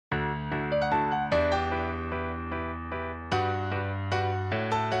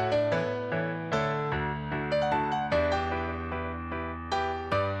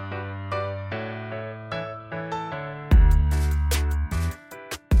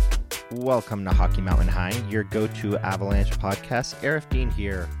Welcome to Hockey Mountain High, your go-to Avalanche podcast. Arif Dean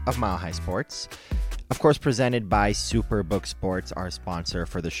here of Mile High Sports. Of course, presented by Superbook Sports, our sponsor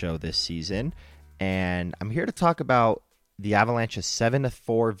for the show this season. And I'm here to talk about the Avalanche's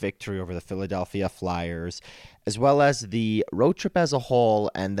 7-4 victory over the Philadelphia Flyers, as well as the road trip as a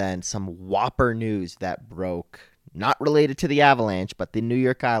whole, and then some whopper news that broke, not related to the Avalanche, but the New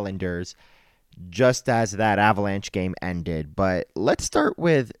York Islanders, just as that Avalanche game ended. But let's start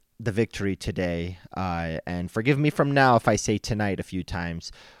with the victory today, and forgive me from now if I say tonight a few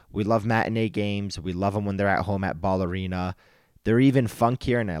times. We love matinee games. We love them when they're at home at Ball Arena. They're even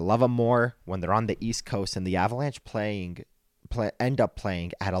funkier, and I love them more when they're on the East Coast. And the Avalanche end up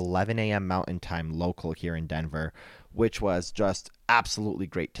playing at 11 a.m. Mountain Time local here in Denver, which was just absolutely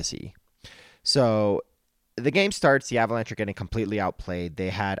great to see. So the game starts, the Avalanche are getting completely outplayed. They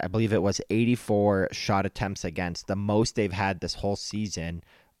had, I believe it was 84 shot attempts against, the most they've had this whole season.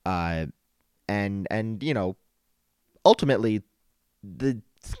 And you know, ultimately, the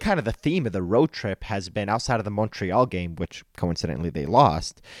kind of the theme of the road trip has been, outside of the Montreal game, which coincidentally they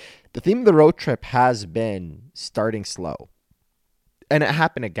lost, the theme of the road trip has been starting slow. And it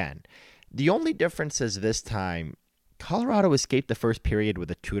happened again. The only difference is this time, Colorado escaped the first period with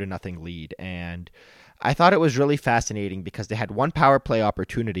a 2-0 lead, and I thought it was really fascinating because they had one power play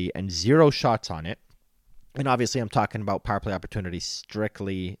opportunity and 0 shots on it. And obviously, I'm talking about power play opportunities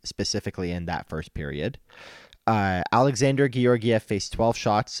specifically in that first period. Alexander Georgiev faced 12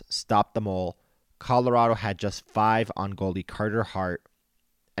 shots, stopped them all. Colorado had just 5 on goalie Carter Hart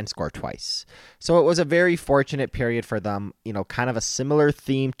and scored twice. So it was a very fortunate period for them. You know, kind of a similar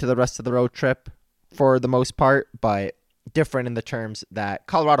theme to the rest of the road trip for the most part, but different in the terms that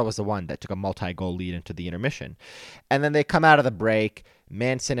Colorado was the one that took a multi-goal lead into the intermission. And then they come out of the break.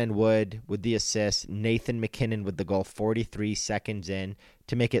 Manson and Wood with the assist, Nathan MacKinnon with the goal 43 seconds in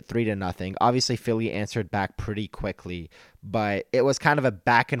to make it 3-0. Obviously, Philly answered back pretty quickly, but it was kind of a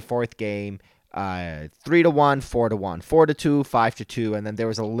back and forth game. 3-1, 4-1, 4-2, 5-2, and then there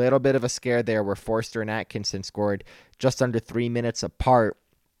was a little bit of a scare there where Forster and Atkinson scored just under 3 minutes apart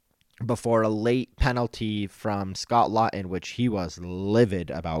before a late penalty from Scott Laughton, which he was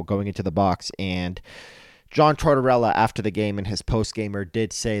livid about going into the box. And John Tortorella, after the game in his post-gamer,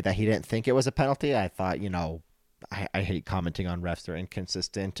 did say that he didn't think it was a penalty. I thought, I hate commenting on refs. They're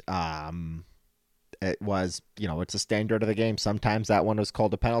inconsistent. It was, it's a standard of the game. Sometimes that one was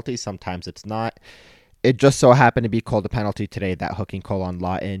called a penalty. Sometimes it's not. It just so happened to be called a penalty today, that hooking call on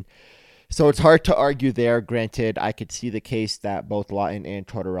Laughton. So it's hard to argue there. Granted, I could see the case that both Laughton and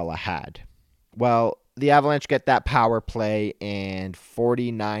Tortorella had. Well, the Avalanche get that power play, and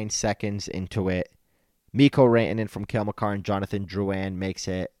 49 seconds into it, Mikko Rantanen from Cale Makar and Jonathan Drouin makes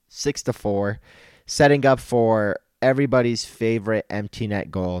it 6-4, setting up for everybody's favorite empty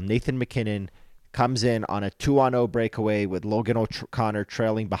net goal. Nathan MacKinnon comes in on a 2-on-0 breakaway with Logan O'Connor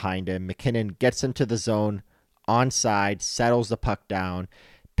trailing behind him. MacKinnon gets into the zone, onside, settles the puck down,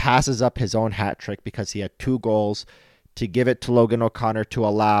 passes up his own hat trick because he had 2 goals to give it to Logan O'Connor to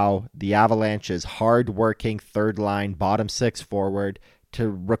allow the Avalanche's hard-working third-line bottom 6 forward to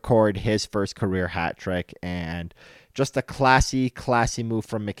record his first career hat trick. And just a classy move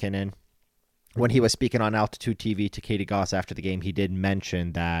from MacKinnon. When he was speaking on Altitude TV to Katie Goss after the game, he did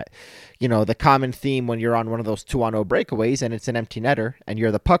mention that, the common theme when you're on one of those 2-on-0 breakaways and it's an empty netter and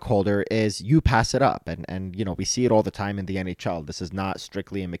you're the puck holder is you pass it up. And we see it all the time in the NHL. This is not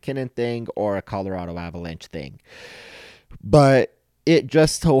strictly a MacKinnon thing or a Colorado Avalanche thing. But it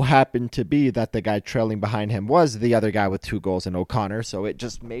just so happened to be that the guy trailing behind him was the other guy with 2 goals in O'Connor, so it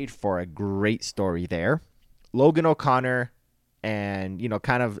just made for a great story there. Logan O'Connor, and,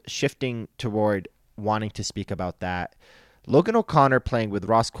 kind of shifting toward wanting to speak about that, Logan O'Connor playing with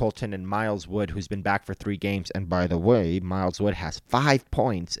Ross Colton and Miles Wood, who's been back for 3 games, and by the way, Miles Wood has 5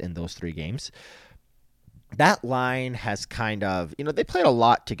 points in those 3 games. That line has kind of, they played a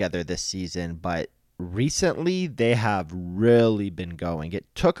lot together this season, but recently they have really been going. It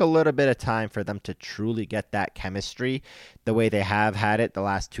took a little bit of time for them to truly get that chemistry the way they have had it the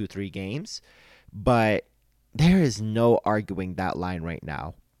last 2-3 games, but there is no arguing that line right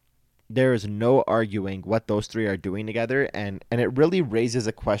now. There is no arguing what those 3 are doing together, and it really raises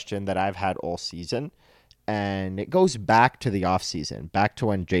a question that I've had all season, and it goes back to the offseason, back to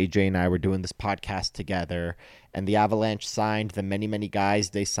when JJ and I were doing this podcast together, and the Avalanche signed the many guys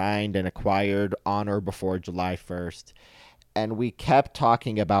they signed and acquired on or before July 1st. And we kept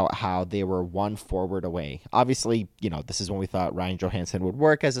talking about how they were 1 forward away. Obviously, this is when we thought Ryan Johansson would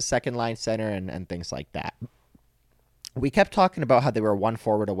work as a second-line center and things like that. We kept talking about how they were one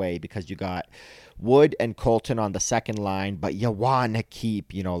forward away because you got Wood and Colton on the second line, but you want to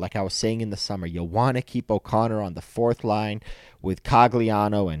keep, like I was saying in the summer, you want to keep O'Connor on the fourth line with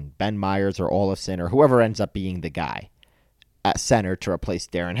Cogliano and Ben Myers or Olafson or whoever ends up being the guy at center to replace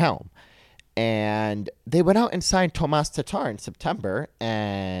Darren Helm. And they went out and signed Tomas Tatar in September,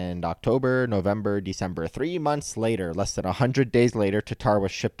 and October, November, December. 3 months later, less than 100 days later, Tatar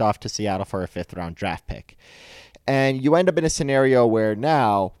was shipped off to Seattle for a fifth-round draft pick. And you end up in a scenario where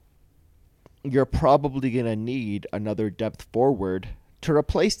now you're probably going to need another depth forward to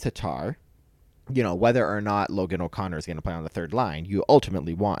replace Tatar. Whether or not Logan O'Connor is going to play on the third line, you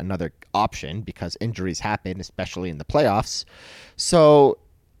ultimately want another option because injuries happen, especially in the playoffs. So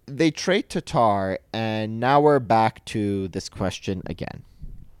they trade Tatar, and now we're back to this question again.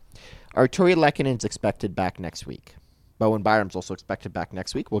 Artturi Lehkonen's expected back next week. Bowen Byram's also expected back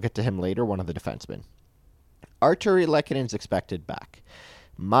next week. We'll get to him later, one of the defensemen. Artturi Lehkonen's expected back.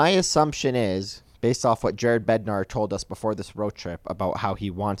 My assumption is, based off what Jared Bednar told us before this road trip about how he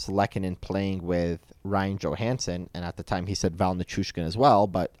wants Lehkonen playing with Ryan Johansson, and at the time he said Val Nichushkin as well,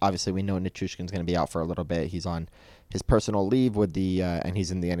 but obviously we know Nichushkin's going to be out for a little bit. He's on his personal leave with and he's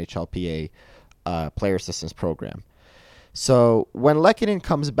in the NHLPA player assistance program. So when Lehkonen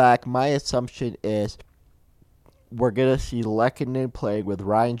comes back, my assumption is we're going to see Lehkonen playing with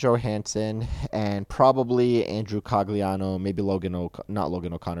Ryan Johansson and probably Andrew Cogliano, maybe Yoel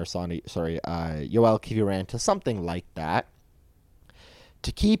Kiviranta, something like that,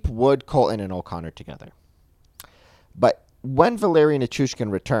 to keep Wood, Colton, and O'Connor together. But when Valeri Nichushkin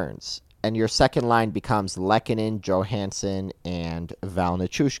returns, and your second line becomes Lehkonen, Johansson, and Val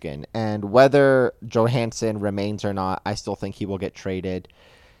Nichushkin, and whether Johansson remains or not, I still think he will get traded,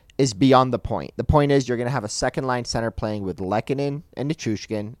 is beyond the point. The point is you're going to have a second-line center playing with Lehkonen and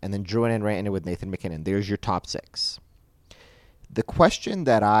Nichushkin, and then Drouin and Rantanen with Nathan MacKinnon. There's your top six. The question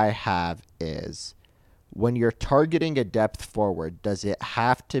that I have is, when you're targeting a depth forward, does it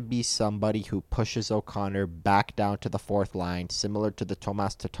have to be somebody who pushes O'Connor back down to the fourth line, similar to the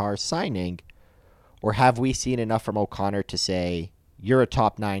Tomas Tatar signing, or have we seen enough from O'Connor to say, you're a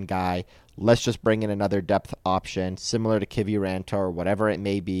top 9 guy, let's just bring in another depth option, similar to Kiviranta or whatever it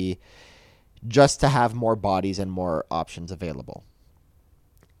may be, just to have more bodies and more options available?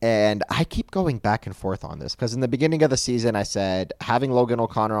 And I keep going back and forth on this, because in the beginning of the season I said having Logan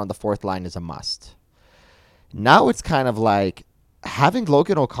O'Connor on the fourth line is a must. Now it's kind of like having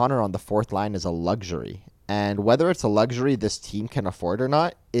Logan O'Connor on the fourth line is a luxury. And whether it's a luxury this team can afford or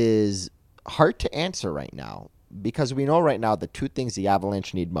not is hard to answer right now. Because we know right now the two things the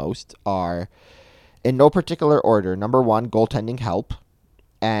Avalanche need most are, in no particular order, number one, goaltending help.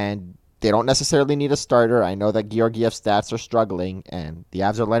 And they don't necessarily need a starter. I know that Georgiev's stats are struggling, and the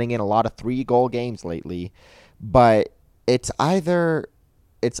Avs are letting in a lot of 3-goal games lately. But it's either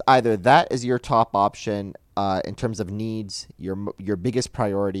that is your top option in terms of needs, your biggest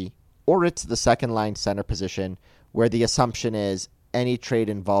priority, or it's the second line center position, where the assumption is any trade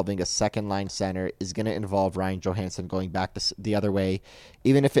involving a second line center is going to involve Ryan Johansson going back the other way,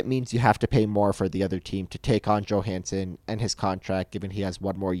 even if it means you have to pay more for the other team to take on Johansson and his contract, given he has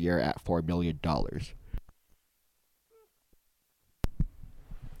one more year at $4 million.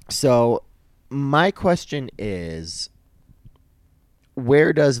 So my question is,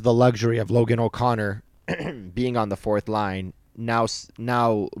 where does the luxury of Logan O'Connor being on the fourth line now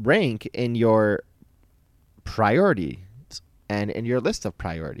rank in your priority and in your list of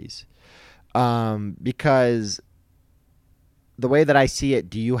priorities? Because the way that I see it,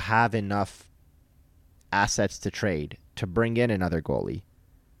 do you have enough assets to trade to bring in another goalie,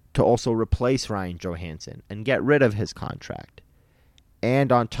 to also replace Ryan Johansson and get rid of his contract?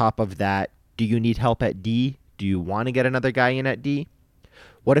 And on top of that, do you need help at D? Do you want to get another guy in at D?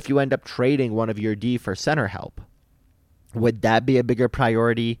 What if you end up trading one of your D for center help? Would that be a bigger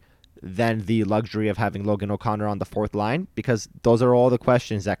priority than the luxury of having Logan O'Connor on the fourth line? Because those are all the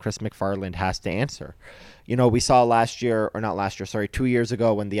questions that Chris McFarland has to answer. We saw 2 years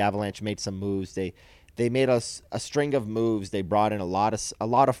ago when the Avalanche made some moves. They made a string of moves. They brought in a lot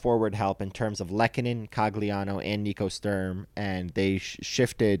of forward help in terms of Lehkonen, Cogliano, and Nico Sturm, and they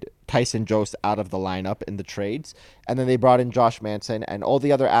shifted Tyson Jost out of the lineup in the trades, and then they brought in Josh Manson, and all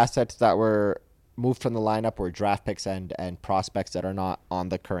the other assets that were moved from the lineup were draft picks and prospects that are not on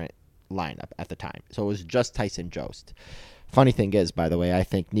the current lineup at the time. So it was just Tyson Jost. Funny thing is, by the way, I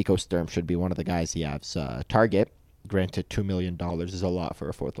think Nico Sturm should be one of the guys he has target. Granted, $2 million is a lot for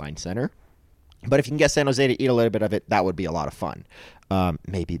a fourth-line center. But if you can get San Jose to eat a little bit of it, that would be a lot of fun.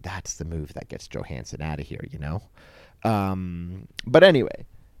 Maybe that's the move that gets Johansson out of here, But anyway,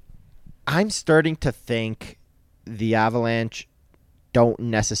 I'm starting to think the Avalanche don't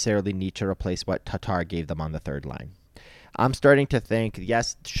necessarily need to replace what Tatar gave them on the third line. I'm starting to think,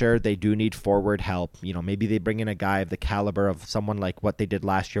 yes, sure, they do need forward help. Maybe they bring in a guy of the caliber of someone like what they did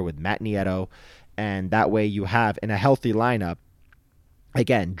last year with Matt Nieto, and that way you have, in a healthy lineup,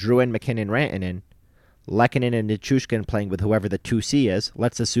 again, Drouin, McKinnon, Rantanen, Lehkonen, and Nichushkin playing with whoever the 2C is.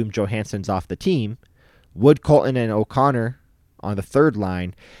 Let's assume Johansson's off the team. Wood, Colton, and O'Connor on the third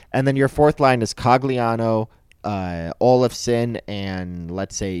line. And then your fourth line is Cogliano, Olofsson, and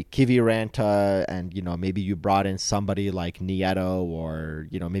let's say Kiviranta, and maybe you brought in somebody like Nieto or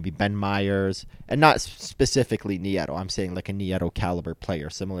maybe Ben Myers, and not specifically Nieto. I'm saying like a Nieto caliber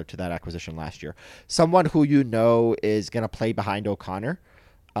player, similar to that acquisition last year, someone who is going to play behind O'Connor,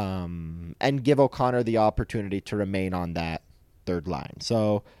 and give O'Connor the opportunity to remain on that third line.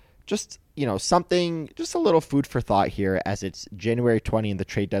 So just something, just a little food for thought here, as it's January 20 and the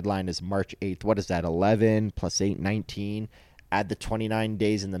trade deadline is March 8th. What is that? 11 plus 8, 19. Add the 29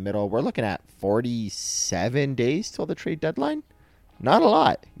 days in the middle. We're looking at 47 days till the trade deadline. Not a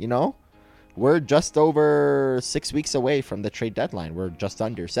lot, We're just over 6 weeks away from the trade deadline. We're just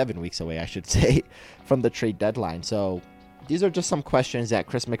under 7 weeks away, I should say, from the trade deadline. So these are just some questions that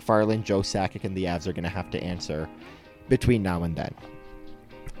Chris MacFarland, Joe Sakic, and the Avs are going to have to answer between now and then.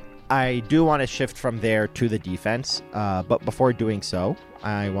 I do want to shift from there to the defense, but before doing so,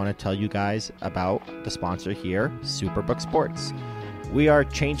 I want to tell you guys about the sponsor here, Superbook Sports. We are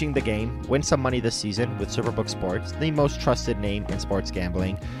changing the game. Win some money this season with Superbook Sports, the most trusted name in sports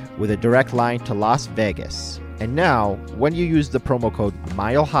gambling, with a direct line to Las Vegas. And now, when you use the promo code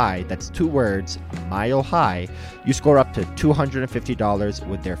MILEHIGH, that's 2 words, MILEHIGh, you score up to $250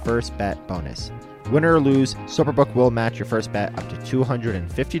 with their first bet bonus. Win or lose, Superbook will match your first bet up to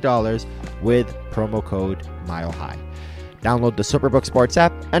 $250 with promo code MILEHIGH. Download the Superbook Sports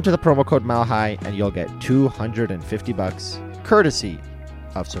app, enter the promo code MILEHIGH, and you'll get $250 courtesy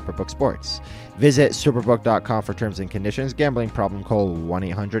of Superbook Sports. Visit superbook.com for terms and conditions. Gambling problem, call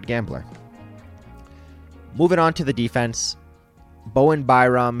 1-800-GAMBLER. Moving on to the defense, Bowen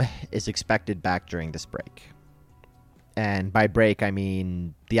Byram is expected back during this break. And by break, I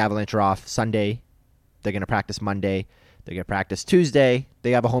mean the Avalanche are off Sunday. They're going to practice Monday. They're going to practice Tuesday.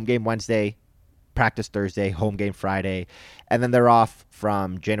 They have a home game Wednesday, practice Thursday, home game Friday. And then they're off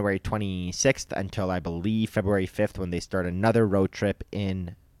from January 26th until, I believe, February 5th, when they start another road trip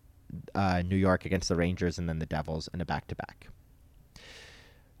in New York against the Rangers and then the Devils in a back-to-back.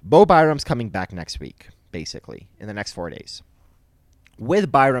 Bo Byram's coming back next week, basically, in the next 4 days.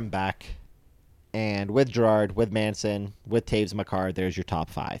 With Byram back, and with Girard, with Manson, with Taves, Makar, there's your top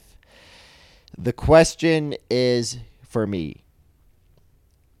 5. The question is, for me,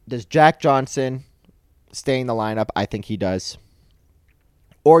 does Jack Johnson stay in the lineup? I think he does.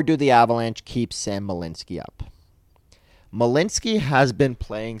 Or do the Avalanche keep Sam Malinsky up? Malinsky has been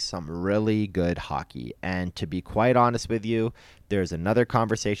playing some really good hockey, and to be quite honest with you, there's another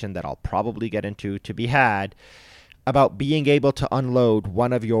conversation that I'll probably get into to be had about being able to unload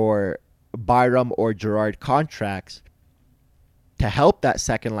one of your Byram or Girard contracts to help that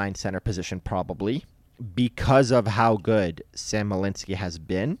second line center position, probably because of how good Sam Malinsky has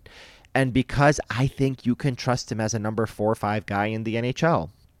been, and because I think you can trust him as a number 4 or 5 guy in the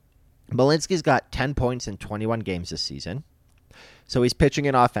NHL. Malinsky's got 10 points in 21 games this season, so he's pitching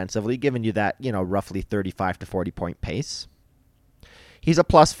in offensively, giving you that, roughly 35 to 40 point pace. He's a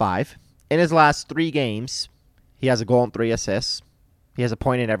 +5. In his last 3 games, he has a goal and 3 assists. He has a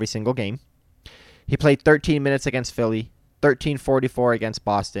point in every single game. He played 13 minutes against Philly, 13:44 against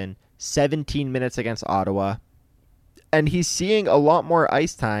Boston, 17 minutes against Ottawa, and he's seeing a lot more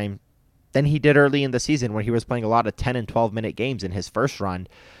ice time than he did early in the season, when he was playing a lot of 10 and 12-minute games in his first run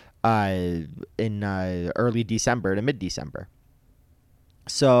in early December to mid-December.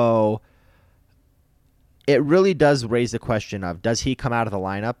 So it really does raise the question of, does he come out of the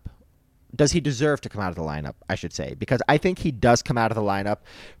lineup? Does he deserve to come out of the lineup, I should say? Because I think he does come out of the lineup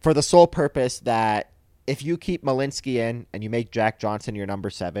for the sole purpose that if you keep Malinsky in and you make Jack Johnson your number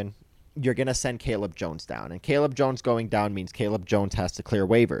 7, you're going to send Caleb Jones down. And Caleb Jones going down means Caleb Jones has to clear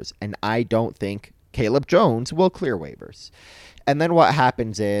waivers. And I don't think Caleb Jones will clear waivers. And then what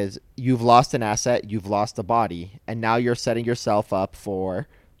happens is you've lost an asset, you've lost a body, and now you're setting yourself up for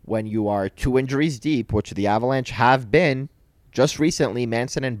when you are 2 injuries deep, which the Avalanche have been. Just recently,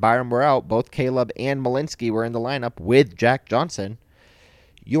 Manson and Byram were out. Both Caleb and Malinsky were in the lineup with Jack Johnson.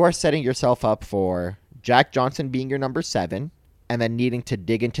 You are setting yourself up for Jack Johnson being your number 7, and then needing to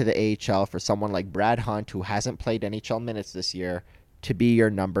dig into the AHL for someone like Brad Hunt, who hasn't played NHL minutes this year, to be your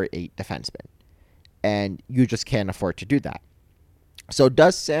number 8 defenseman. And you just can't afford to do that. So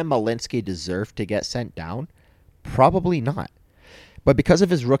does Sam Malinsky deserve to get sent down? Probably not. But because of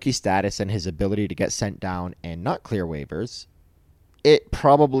his rookie status and his ability to get sent down and not clear waivers, it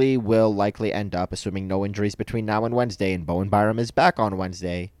probably will likely end up, assuming no injuries between now and Wednesday, and Bowen Byram is back on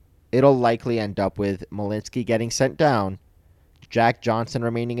Wednesday, it'll likely end up with Malinsky getting sent down, Jack Johnson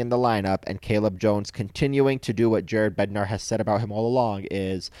remaining in the lineup, and Caleb Jones continuing to do what Jared Bednar has said about him all along,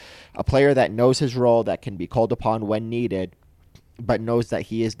 is a player that knows his role, that can be called upon when needed, but knows that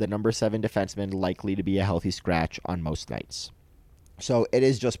he is the number 7 defenseman, likely to be a healthy scratch on most nights. So it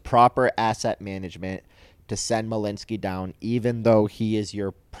is just proper asset management to send Malinsky down, even though he is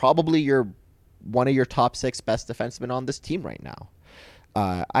probably one of your top 6 best defensemen on this team right now.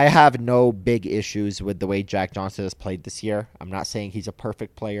 I have no big issues with the way Jack Johnson has played this year. I'm not saying he's a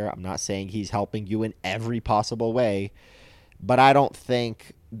perfect player. I'm not saying he's helping you in every possible way. But I don't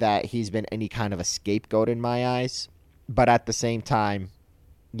think that he's been any kind of a scapegoat in my eyes. But at the same time,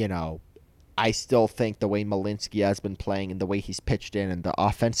 I still think the way Malinsky has been playing and the way he's pitched in and the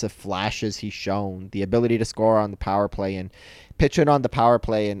offensive flashes he's shown, the ability to score on the power play and pitch in on the power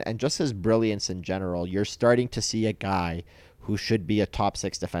play and just his brilliance in general, you're starting to see a guy who should be a top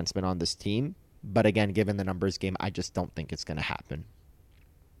 6 defenseman on this team. But again, given the numbers game, I just don't think it's going to happen.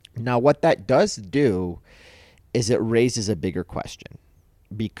 Now, what that does do is it raises a bigger question,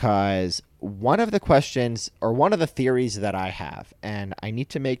 because one of the questions or one of the theories that I have, and I need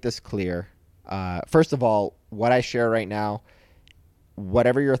to make this clear, first of all, what I share right now,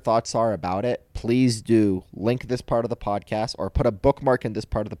 whatever your thoughts are about it, please do link this part of the podcast or put a bookmark in this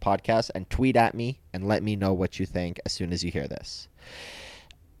part of the podcast and tweet at me and let me know what you think as soon as you hear this.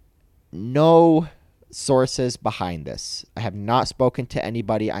 No sources behind this. I have not spoken to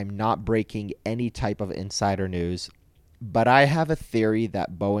anybody. I'm not breaking any type of insider news, but I have a theory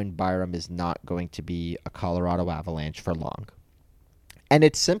that Bowen Byram is not going to be a Colorado Avalanche for long. And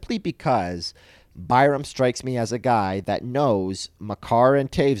it's simply because Byram strikes me as a guy that knows Makar and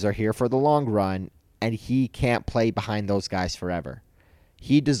Taves are here for the long run, and he can't play behind those guys forever.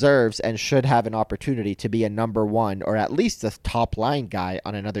 He deserves and should have an opportunity to be a number 1 or at least a top line guy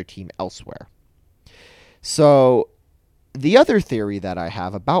on another team elsewhere. So the other theory that I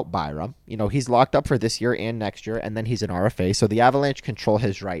have about Byram, he's locked up for this year and next year, and then he's an RFA, so the Avalanche control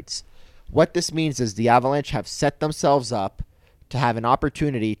his rights. What this means is the Avalanche have set themselves up to have an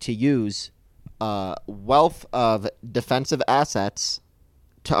opportunity to use wealth of defensive assets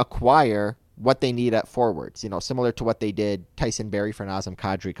to acquire what they need at forwards, similar to what they did Tyson Barrie for Nazem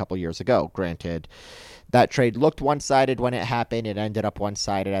Kadri a couple years ago. Granted, that trade looked one-sided when it happened. It ended up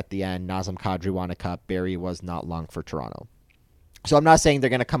one-sided at the end. Nazem Kadri won a cup. Barrie was not long for Toronto. So I'm not saying they're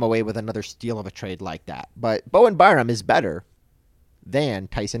going to come away with another steal of a trade like that, but Bowen Byram is better than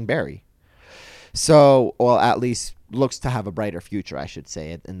Tyson Barrie. So, well, at least looks to have a brighter future, I should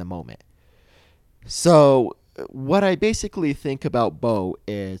say, in the moment. So what I basically think about Bo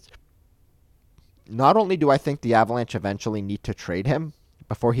is not only do I think the Avalanche eventually need to trade him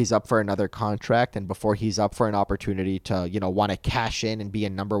before he's up for another contract and before he's up for an opportunity to, want to cash in and be a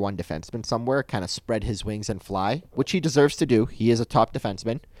number 1 defenseman somewhere, kind of spread his wings and fly, which he deserves to do. He is a top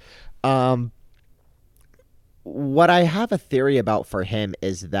defenseman. What I have a theory about for him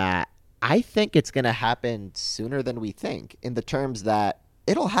is that I think it's going to happen sooner than we think, in the terms that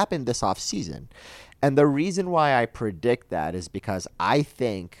it'll happen this offseason. And the reason why I predict that is because I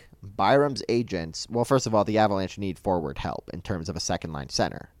think Byram's agents, well, first of all, the Avalanche need forward help in terms of a second-line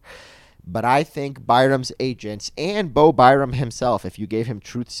center. But I think Byram's agents and Bo Byram himself, if you gave him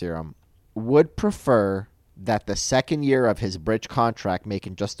truth serum, would prefer that the second year of his bridge contract,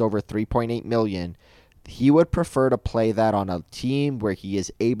 making just over $3.8 million, he would prefer to play that on a team where he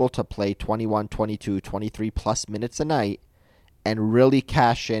is able to play 21, 22, 23 plus minutes a night and really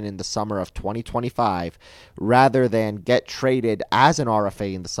cash in the summer of 2025, rather than get traded as an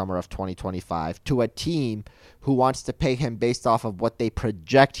RFA in the summer of 2025 to a team who wants to pay him based off of what they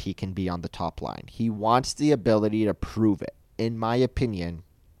project he can be on the top line. He wants the ability to prove it. In my opinion,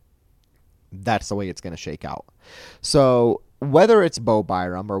 that's the way it's going to shake out. So whether it's Bo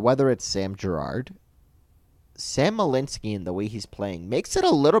Byram or whether it's Sam Girard, Sam Malinsky and the way he's playing makes it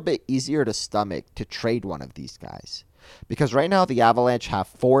a little bit easier to stomach to trade one of these guys. Because right now the Avalanche have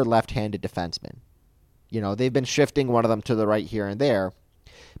 4 left-handed defensemen. They've been shifting one of them to the right here and there.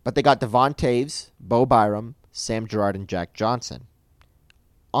 But they got Devon Taves, Bo Byram, Sam Girard, and Jack Johnson.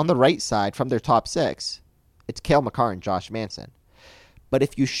 On the right side, from their top 6, it's Cale Makar and Josh Manson. But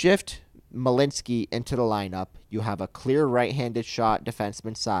if you shift Malinsky into the lineup, you have a clear right-handed shot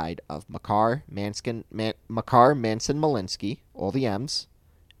defenseman side of Makar, Manson, Malinsky, all the M's.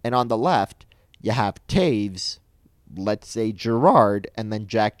 And on the left, you have Taves, let's say Girard and then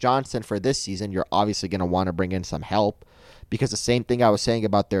Jack Johnson for this season, you're obviously going to want to bring in some help, because the same thing I was saying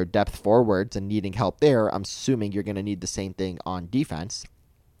about their depth forwards and needing help there, I'm assuming you're going to need the same thing on defense.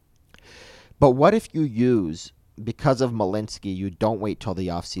 But what if you use, because of Malinsky, you don't wait till the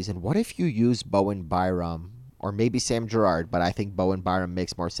offseason. What if you use Bowen Byram or maybe Sam Girard, but I think Bowen Byram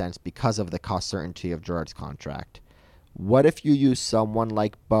makes more sense because of the cost certainty of Girard's contract. What if you use someone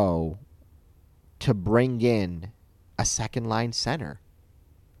like Bo to bring in a second-line center?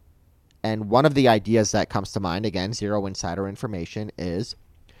 And one of the ideas that comes to mind, again, zero insider information, is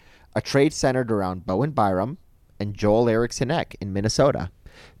a trade centered around Bowen Byram and Joel Eriksson Ek in Minnesota.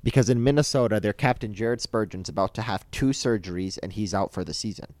 Because in Minnesota, their captain Jared Spurgeon's about to have 2 surgeries and he's out for the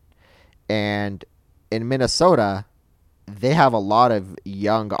season. And in Minnesota, they have a lot of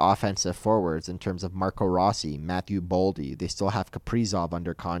young offensive forwards in terms of Marco Rossi, Matthew Boldy. They still have Kaprizov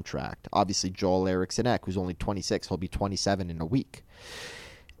under contract. Obviously, Joel Eriksson Ek, who's only 26, he'll be 27 in a week.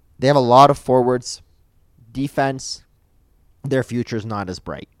 They have a lot of forwards. Defense, their future's not as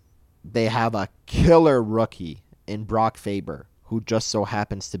bright. They have a killer rookie in Brock Faber, who just so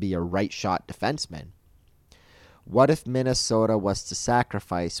happens to be a right-shot defenseman. What if Minnesota was to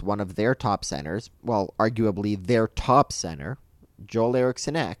sacrifice one of their top centers, well, arguably their top center, Joel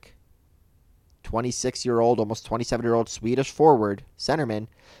Eriksson Ek, 26-year-old, almost 27-year-old Swedish forward, centerman,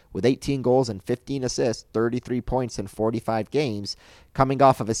 with 18 goals and 15 assists, 33 points in 45 games, coming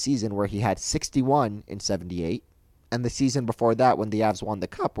off of a season where he had 61 in 78, and the season before that when the Avs won the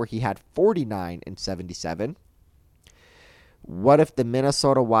Cup where he had 49 in 77. What if the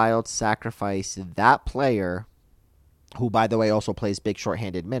Minnesota Wild sacrifice that player, who, by the way, also plays big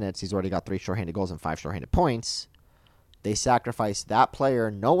shorthanded minutes? He's already got 3 shorthanded goals and 5 shorthanded points. They sacrifice that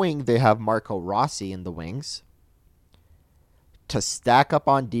player knowing they have Marco Rossi in the wings to stack up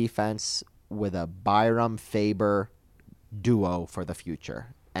on defense with a Byram-Faber duo for the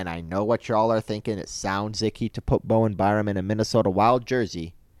future. And I know what y'all are thinking. It sounds icky to put Bowen Byram in a Minnesota Wild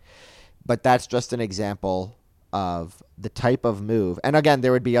jersey, but that's just an example of the type of move. And again,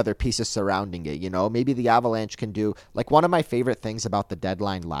 there would be other pieces surrounding it. You know, maybe the Avalanche can do, like, one of my favorite things about the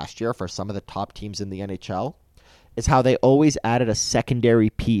deadline last year for some of the top teams in the NHL is how they always added a secondary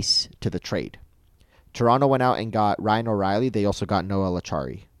piece to the trade. Toronto went out and got Ryan O'Reilly. They also got Noah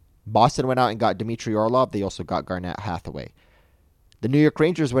Lachari. Boston went out and got Dmitry Orlov. They also got Garnett Hathaway. The New York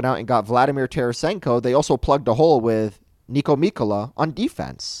Rangers went out and got Vladimir Tarasenko. They also plugged a hole with Niko Mikkola on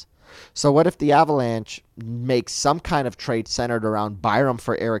defense. So what if the Avalanche makes some kind of trade centered around Byram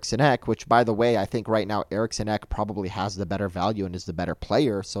for Eriksson Ek, which, by the way, I think right now Eriksson Ek probably has the better value and is the better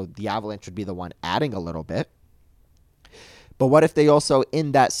player, so the Avalanche would be the one adding a little bit. But what if they also,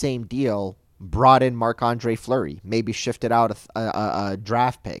 in that same deal, brought in Marc-Andre Fleury, maybe shifted out a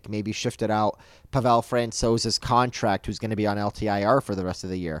draft pick, maybe shifted out Pavel Francouz's contract, who's going to be on LTIR for the rest of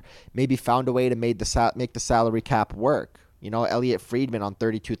the year, maybe found a way to make the salary cap work. You know, Elliot Friedman on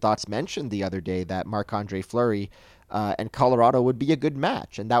 32 Thoughts mentioned the other day that Marc-Andre Fleury and Colorado would be a good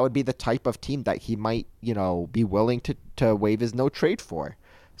match, and that would be the type of team that he might, you know, be willing to waive his no trade for.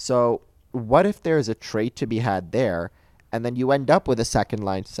 So what if there's a trade to be had there, and then you end up with a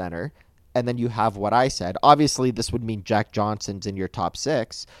second-line center, and then you have what I said. Obviously, this would mean Jack Johnson's in your top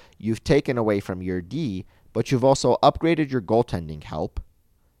 6. You've taken away from your D, but you've also upgraded your goaltending help,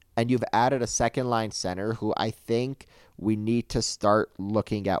 and you've added a second-line center who I think we need to start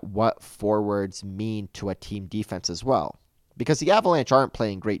looking at what forwards mean to a team defense as well. Because the Avalanche aren't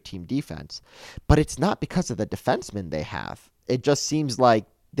playing great team defense, but it's not because of the defensemen they have. It just seems like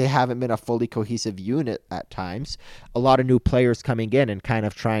they haven't been a fully cohesive unit at times. A lot of new players coming in and kind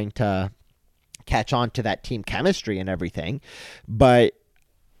of trying to catch on to that team chemistry and everything. But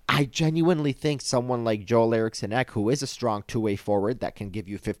I genuinely think someone like Joel Eriksson Ek, who is a strong two-way forward that can give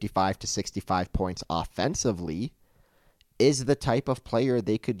you 55 to 65 points offensively, is the type of player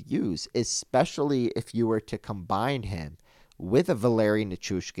they could use, especially if you were to combine him with a Valeri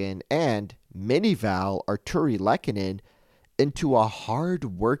Nichushkin and Minival or Turi Lehkonen into a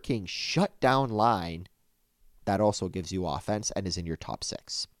hard-working, shut-down line that also gives you offense and is in your top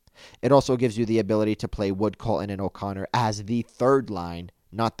 6. It also gives you the ability to play Wood, Colton, and O'Connor as the third line,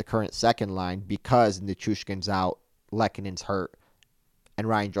 not the current second line, because Nichushkin's out, Lehkonen's hurt, and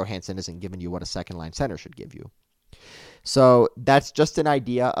Ryan Johansson isn't giving you what a second-line center should give you. So that's just an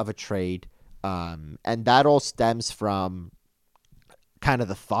idea of a trade, and that all stems from kind of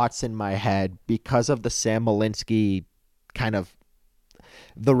the thoughts in my head because of the Sam Malinsky, kind of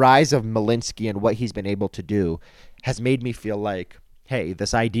the rise of Malinsky and what he's been able to do has made me feel like, hey,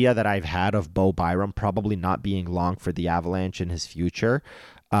 this idea that I've had of Bo Byram probably not being long for the Avalanche in his future,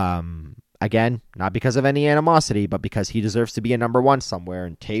 Again, not because of any animosity, but because he deserves to be a number one somewhere,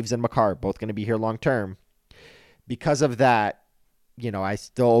 and Taves and Makar both going to be here long term. Because of that, I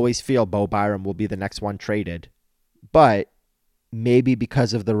still always feel Bo Byram will be the next one traded. But maybe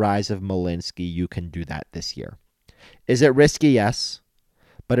because of the rise of Malinsky, you can do that this year. Is it risky? Yes.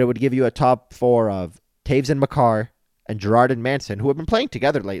 But it would give you a top four of Taves and Makar and Gerard and Manson, who have been playing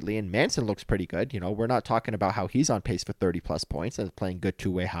together lately, and Manson looks pretty good. We're not talking about how he's on pace for 30-plus points and playing good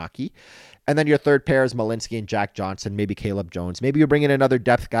two-way hockey. And then your third pair is Malinsky and Jack Johnson, maybe Caleb Jones. Maybe you bring in another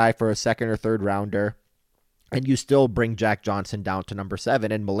depth guy for a second or third rounder, and you still bring Jack Johnson down to number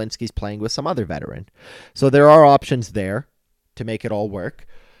 7, and Malinsky's playing with some other veteran. So there are options there to make it all work.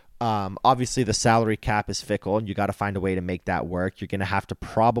 Obviously, the salary cap is fickle, and you got to find a way to make that work. You're going to have to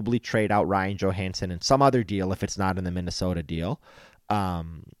probably trade out Ryan Johansson in some other deal if it's not in the Minnesota deal.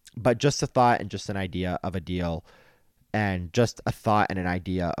 But just a thought and just an idea of a deal, and just a thought and an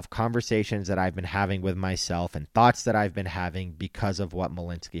idea of conversations that I've been having with myself and thoughts that I've been having because of what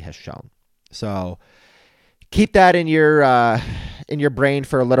Malinsky has shown. So keep that in your brain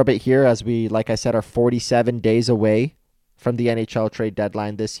for a little bit here, as we, like I said, are 47 days away from the NHL trade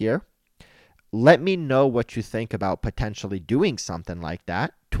deadline this year. Let me know what you think about potentially doing something like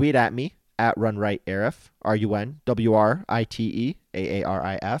that. Tweet at me at RunRightAarif,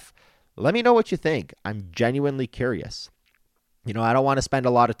 RunRiteAarif. Let me know what you think. I'm genuinely curious. I don't want to spend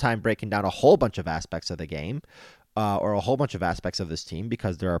a lot of time breaking down a whole bunch of aspects of the game or a whole bunch of aspects of this team,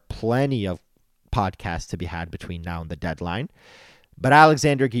 because there are plenty of podcasts to be had between now and the deadline. But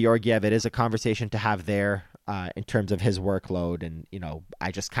Alexander Georgiev, it is a conversation to have there. In terms of his workload, and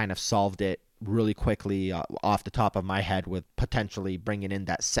I just kind of solved it really quickly off the top of my head with potentially bringing in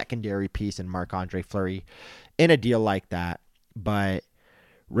that secondary piece in Marc-Andre Fleury in a deal like that. But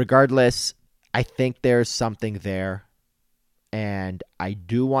regardless, I think there's something there, and I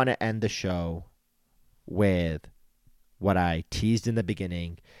do want to end the show with what I teased in the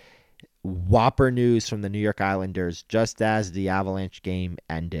beginning. Whopper news from the New York Islanders just as the Avalanche game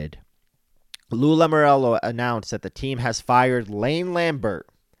ended. Lou Lamoriello announced that the team has fired Lane Lambert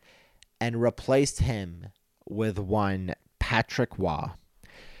and replaced him with one Patrick Waugh.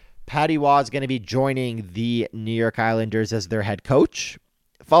 Patty Waugh is going to be joining the New York Islanders as their head coach,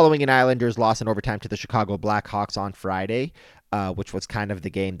 following an Islanders loss in overtime to the Chicago Blackhawks on Friday, which was kind of the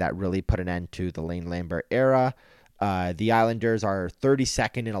game that really put an end to the Lane Lambert era. The Islanders are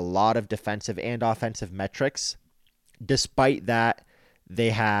 32nd in a lot of defensive and offensive metrics. Despite that,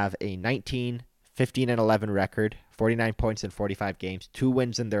 they have a 19, 15, and 11 record, 49 points in 45 games, 2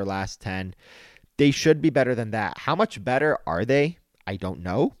 wins in their last 10. They should be better than that. How much better are they? I don't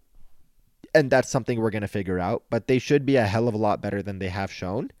know. And that's something we're going to figure out. But they should be a hell of a lot better than they have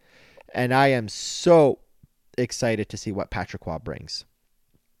shown. And I am so excited to see what Patrick Waugh brings.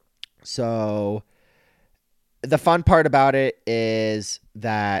 So the fun part about it is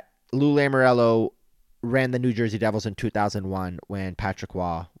that Lou Lamoriello ran the New Jersey Devils in 2001 when Patrick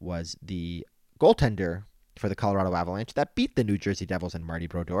Waugh was the goaltender for the Colorado Avalanche that beat the New Jersey Devils and Marty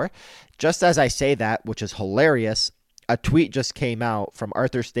Brodeur. Just as I say that, which is hilarious, a tweet just came out from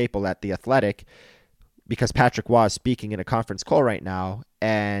Arthur Staple at The Athletic, because Patrick Waugh is speaking in a conference call right now,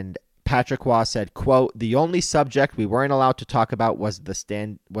 and Patrick Waugh said, quote, "The only subject we weren't allowed to talk about was the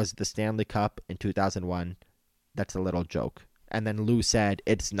Stanley Cup in 2001. That's a little joke." And then Lou said,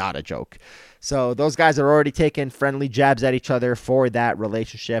 "It's not a joke." So those guys are already taking friendly jabs at each other for that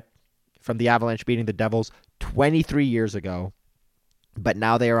relationship from the Avalanche beating the Devils 23 years ago. But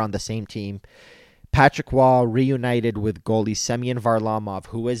now they are on the same team. Patrick Waugh reunited with goalie Semyon Varlamov,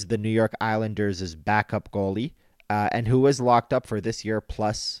 who is the New York Islanders' backup goalie, and who is locked up for this year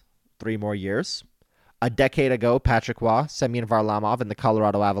plus 3 more years. A decade ago, Patrick Waugh, Semyon Varlamov, and the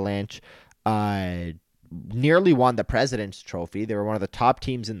Colorado Avalanche nearly won the President's Trophy. They were one of the top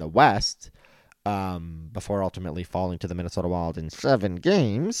teams in the West before ultimately falling to the Minnesota Wild in 7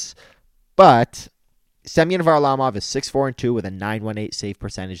 games. But Semyon Varlamov is 6-4-2 with a .918 save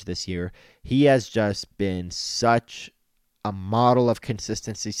percentage this year. He has just been such a model of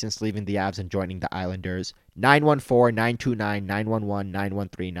consistency since leaving the Avs and joining the Islanders. 914, 929, 911,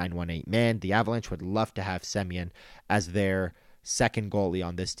 913, 918. Man, the Avalanche would love to have Semyon as their second goalie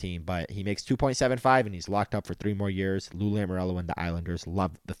on this team, but he makes 2.75 and he's locked up for 3 more years. Lou Lamoriello and the Islanders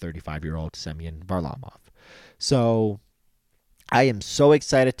love the 35-year-old Semyon Varlamov. So I am so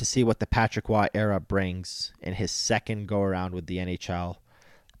excited to see what the Patrick Waugh era brings in his second go-around with the NHL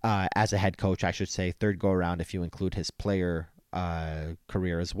as a head coach, I should say. Third go-around if you include his player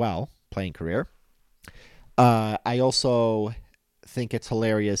career as well, playing career. I also think it's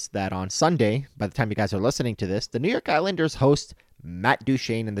hilarious that on Sunday, by the time you guys are listening to this, the New York Islanders host Matt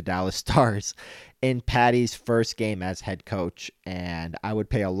Duchene and the Dallas Stars in Patty's first game as head coach. And I would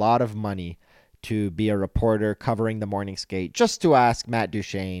pay a lot of money to be a reporter covering the morning skate just to ask Matt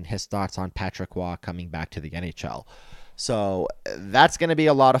Duchene his thoughts on Patrick Waugh coming back to the NHL. So that's going to be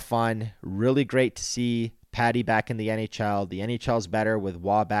a lot of fun. Really great to see Patty back in the NHL. The NHL's better with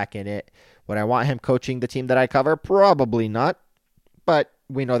Waugh back in it. Would I want him coaching the team that I cover? Probably not. But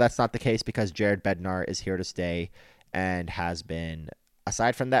we know that's not the case because Jared Bednar is here to stay and has been,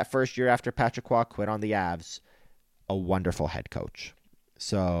 aside from that first year after Patrick Waugh quit on the Avs, a wonderful head coach.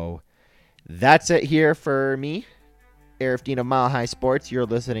 So that's it here for me, Arif Dean of Mile High Sports. You're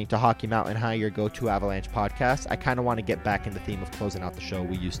listening to Hockey Mountain High, your go-to Avalanche podcast. I kind of want to get back in the theme of closing out the show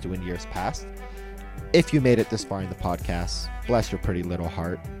we used to in years past. If you made it this far in the podcast, bless your pretty little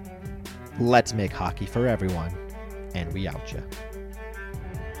heart. Let's make hockey for everyone, and we out ya.